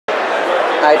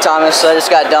All right, Thomas, I just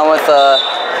got done with a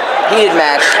heated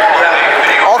match.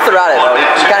 All throughout it, though.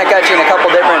 He kind of got you in a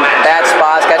couple different bad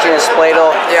spots, got you in a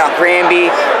spladle, Granby,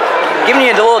 giving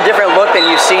you a little different look than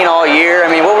you've seen all year. I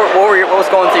mean, what was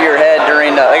going through your head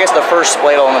during, I guess, the first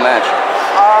spladle in the match?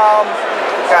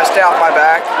 Gotta stay off my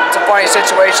back. It's a funny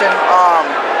situation.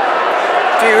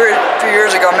 A few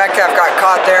years ago, Metcalf got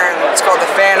caught there, and it's called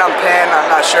the phantom pin. I'm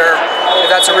not sure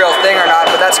if that's a real thing or not,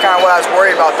 but that's kind of what I was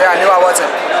worried about there. I knew I wasn't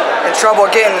in trouble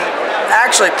getting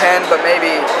actually pinned, but maybe,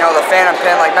 you know, the phantom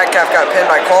pin, like Metcalf got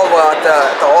pinned by Caldwell at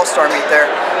the All-Star meet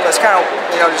there. So I was kind of,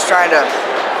 you know, just trying to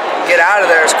get out of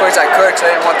there as quick as I could, because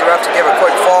I didn't want the ref to give a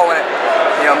quick fall when it,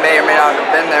 you know, may or may not have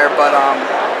been there. But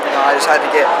you know, I just had to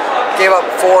gave up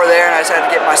 4 there, and I just had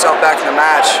to get myself back in the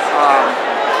match.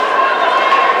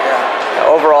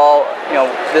 Overall, you know,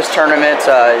 this tournament,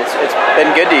 it's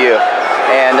been good to you.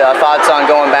 And thoughts on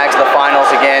going back to the finals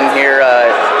again here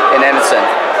in Edmonton?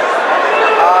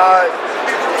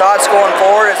 Thoughts going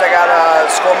forward is I got to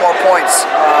score more points.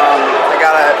 I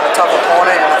got a tough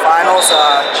opponent in the finals.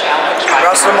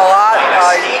 Wrestled him a lot.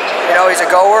 You know, he's a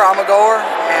goer, I'm a goer,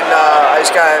 and I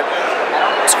just got to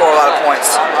score a lot of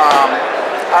points.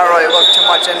 I don't really look too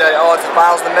much into, oh, it's the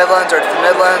finals of the Midlands, or it's the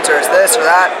Midlands, or it's this or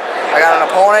that. I got an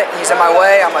opponent, he's in my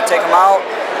way, I'm going to take him out,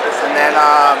 and then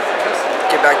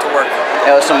get back to work.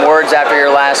 You know, some words after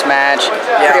your last match,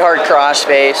 pretty hard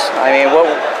crossface. I mean, what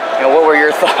were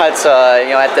your thoughts,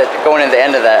 you know, going into the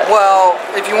end of that? Well,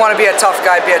 if you want to be a tough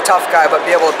guy, but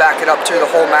be able to back it up to the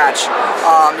whole match.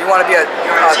 You want to be a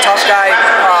tough guy,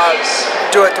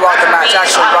 do it throughout the match,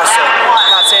 actually wrestle.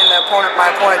 I'm not saying my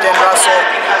opponent didn't wrestle.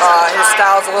 His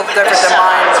style's a little different than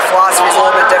mine. The philosophy's a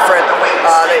little bit different.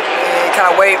 They kind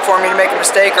of wait for me to make a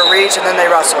mistake or reach, and then they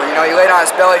wrestle. You know, he laid on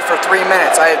his belly for 3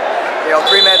 minutes. I had, you know,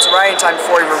 3 minutes of riding time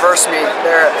before he reversed me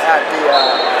there at the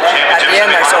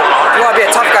end there. So if you want to be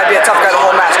a tough guy the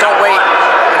whole match. Don't wait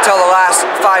until the last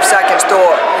 5 seconds, throw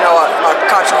a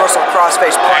controversial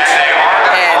crossface punch,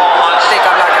 and think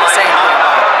I'm not going to say anything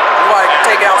about it. If you want to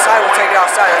take it outside, we'll take it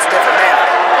outside. That's a different man.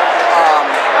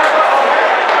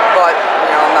 But,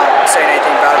 you know, I'm not saying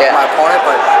anything about it with my opponent,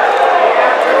 but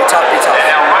be tough, be tough.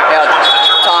 Yeah,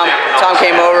 Tom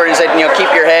came over and said, you know,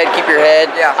 keep your head.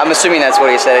 Yeah. I'm assuming that's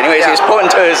what he said. Anyways, he was pointing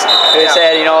to his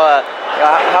head. You know,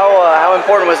 how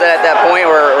important was that at that point,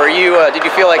 or did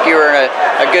you feel like you were in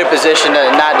a good position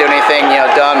to not do anything, you know,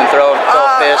 dumb and throw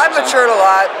fists? I've matured a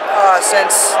lot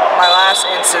since my last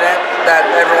incident that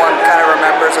everyone kind of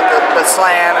remembers at the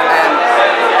slam, and then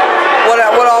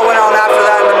what all went on after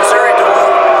that in the Missouri duel.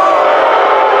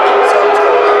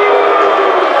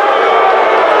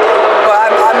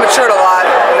 I've matured a lot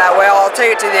in that way. I'll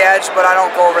take it to the edge, but I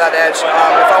don't go over that edge.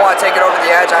 If I want to take it over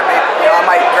the edge, I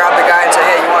might grab the guy and say,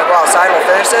 hey, you want to go outside, we'll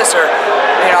finish this? Or,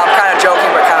 you know, I'm kind of joking,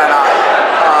 but kind of not.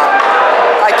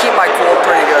 I keep my cool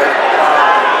pretty good,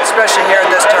 especially here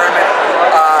at this tournament.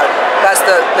 That's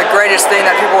the greatest thing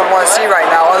that people would want to see right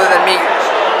now, other than me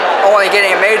only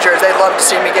getting a major, is they'd love to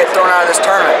see me get thrown out of this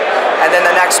tournament. And then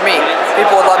the next meet,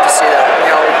 people would love to see that.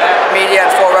 You know, media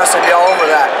and floor wrestling would be all over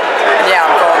that. And yeah,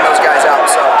 I'm calling those guys out.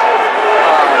 So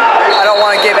I don't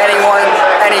want to give anyone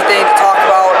anything to talk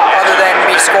about other than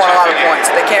me scoring a lot of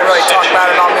points. They can't really talk bad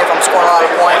about me if I'm scoring a lot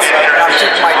of points and I'm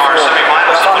keeping my cool.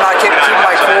 But if I'm not keeping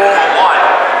my cool,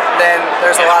 then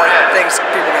there's a lot of things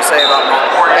people can say about me.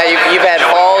 Yeah, you've had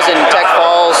falls and tech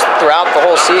falls throughout the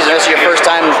whole season. This is your first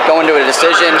time going to a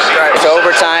decision. It's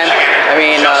overtime. I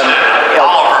mean, you know,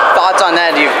 thoughts on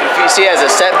that? Do you see it as a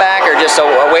setback or just a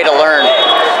way to learn?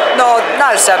 No,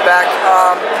 not a setback.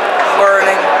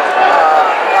 Learning.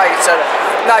 Like I said,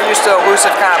 not used to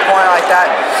elusive kind of point like that.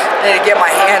 I need to get my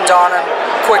hands on him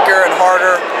quicker and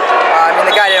harder. I mean,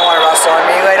 the guy didn't want to wrestle. I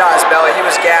mean, he laid on his belly. He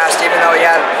was gassed, even though he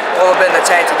had a little bit in the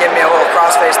tank to give me a little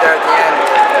crossface there at the end.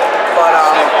 But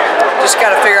just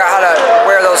got to figure out how to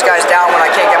wear those guys down when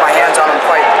I can't get my hands on them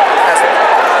quite as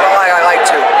well I like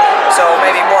to. So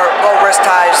maybe more low wrist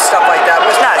ties, stuff like that.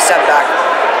 But it's not a setback.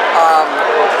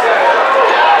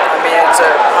 I mean,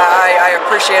 I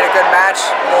appreciate a good match.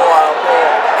 We'll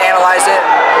analyze it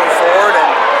and move forward, and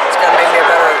it's going to make me a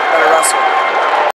better wrestler.